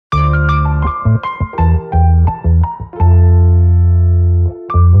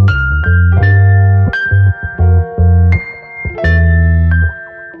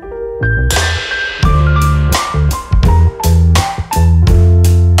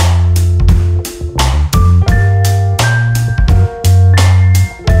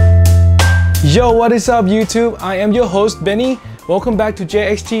Yo, what is up YouTube? I am your host Benny. Welcome back to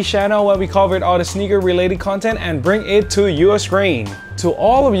JXT channel, where we covered all the sneaker related content and bring it to your screen. To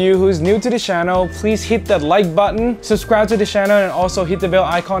all of you who's new to the channel, please hit that like button, subscribe to the channel, and also hit the bell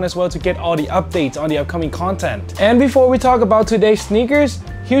icon as well to get all the updates on the upcoming content. And before we talk about today's sneakers,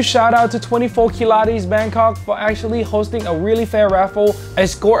 huge shout out to 24 Kilates Bangkok for actually hosting a really fair raffle. I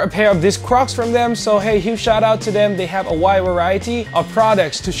scored a pair of these Crocs from them, so hey, huge shout out to them. They have a wide variety of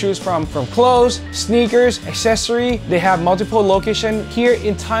products to choose from clothes, sneakers, accessory. They have multiple locations here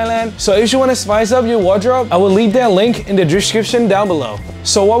in Thailand. So if you want to spice up your wardrobe, I will leave that link in the description down below.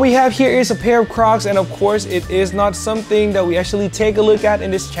 So what we have here is a pair of Crocs, and of course it is not something that we actually take a look at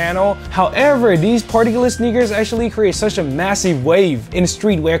in this channel. However, these particular sneakers actually create such a massive wave in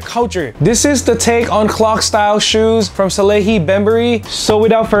streetwear culture. This is the take on Clog-style shoes from Salehe Bembury. So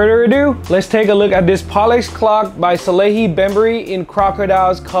without further ado, let's take a look at this Pollex Clog by Salehe Bembury in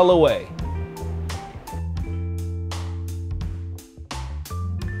Crocodile's colorway.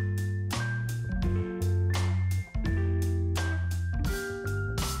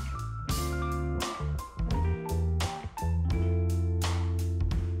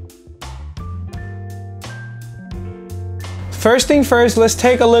 First thing first, let's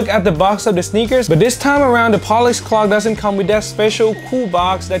take a look at the box of the sneakers. But this time around, the Pollex Clog doesn't come with that special cool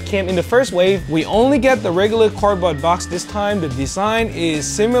box that came in the first wave. We only get the regular cardboard box this time. The design is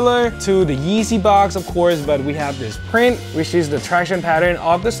similar to the Yeezy box, of course, but we have this print, which is the traction pattern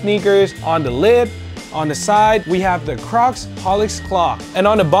of the sneakers on the lid. On the side, we have the Crocs Pollex Clog. And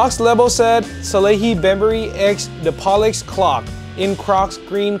on the box label said, Salehe Bembury X the Pollex Clog in Crocs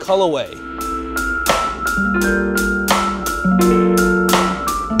green colorway.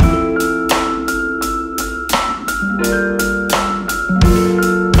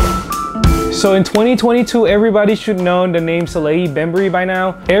 So in 2022, everybody should know the name Salehe Bembury by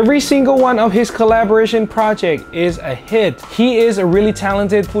now. Every single one of his collaboration project is a hit. He is a really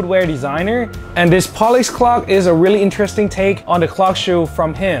talented footwear designer, and this Pollex Clog is a really interesting take on the clog shoe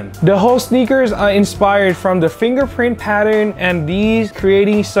from him. The whole sneakers are inspired from the fingerprint pattern, and these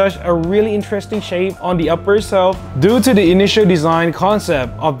creating such a really interesting shape on the upper itself. Due to the initial design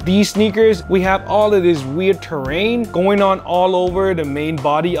concept of these sneakers, we have all of this weird terrain going on all over the main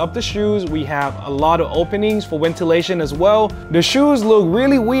body of the shoes. We have a lot of openings for ventilation as well. The shoes look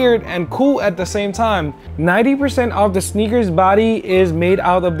really weird and cool at the same time. 90% of the sneakers body is made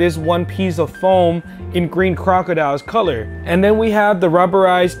out of this one piece of foam in green crocodile's color. And then we have the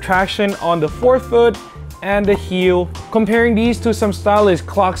rubberized traction on the forefoot and the heel. Comparing these to some stylish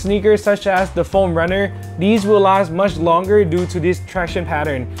clog sneakers such as the foam runner, these will last much longer due to this traction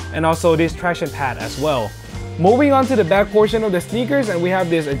pattern and also this traction pad as well. Moving on to the back portion of the sneakers, and we have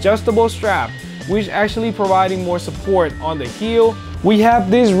this adjustable strap, which actually providing more support on the heel. We have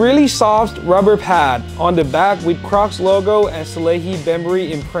this really soft rubber pad on the back with Crocs logo and Salehe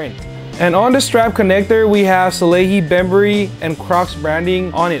Bembury imprint. And on the strap connector, we have Salehe Bembury and Crocs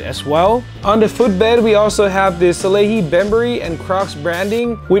branding on it as well. On the footbed, we also have this Salehe Bembury and Crocs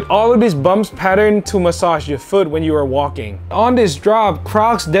branding with all of this bumps pattern to massage your foot when you are walking. On this drop,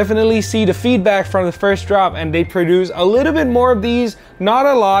 Crocs definitely see the feedback from the first drop, and they produce a little bit more of these, not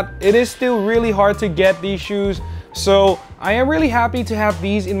a lot. It is still really hard to get these shoes, so I am really happy to have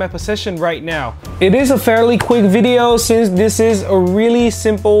these in my possession right now. It is a fairly quick video since this is a really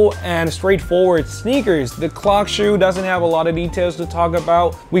simple and straightforward sneakers. The clog shoe doesn't have a lot of details to talk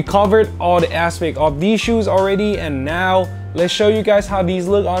about. We covered all the aspects of these shoes already, and now let's show you guys how these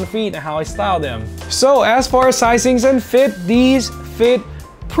look on feet and how I style them. So as far as sizings and fit, these fit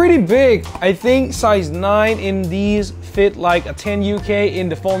pretty big. I think size 9 in these fit like a 10 UK in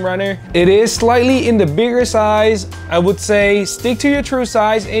the foam runner. It is slightly in the bigger size. I would say stick to your true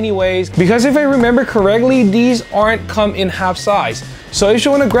size anyways, because if I remember correctly, these aren't come in half size. So if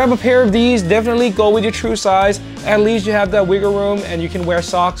you want to grab a pair of these, definitely go with your true size. At least you have that wiggle room, and you can wear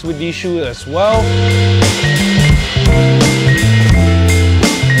socks with these shoes as well.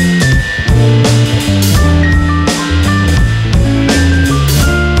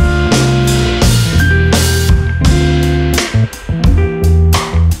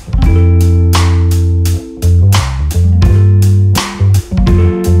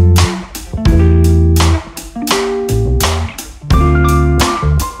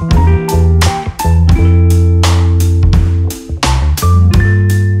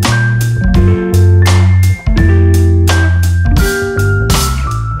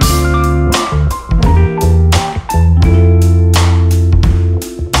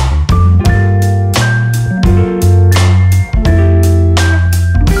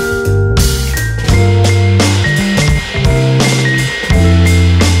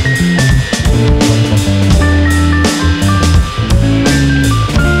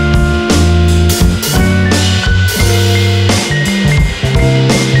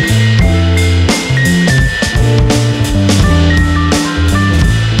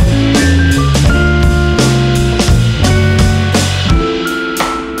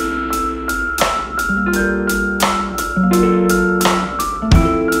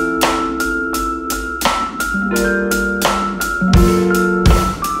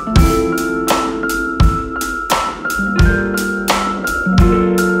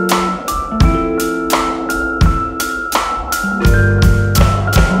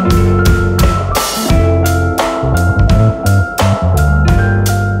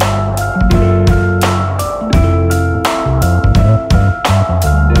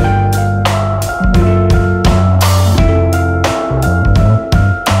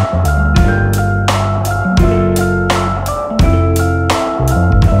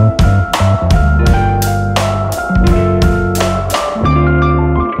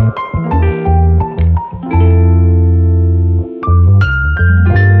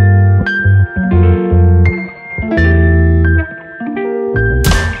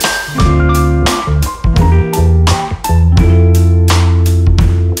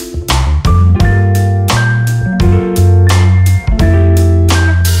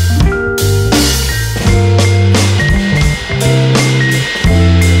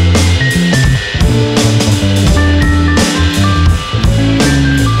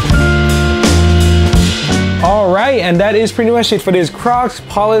 is pretty much it for this Crocs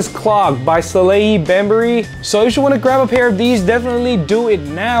Pollex Clog by Salehe Bembury. So if you want to grab a pair of these, definitely do it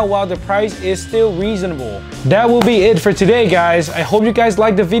now while the price is still reasonable. That will be it for today, guys. I hope you guys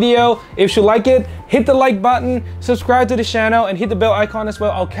liked the video. If you like it, hit the like button, subscribe to the channel, and hit the bell icon as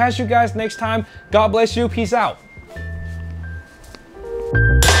well. I'll catch you guys next time. God bless you. Peace out.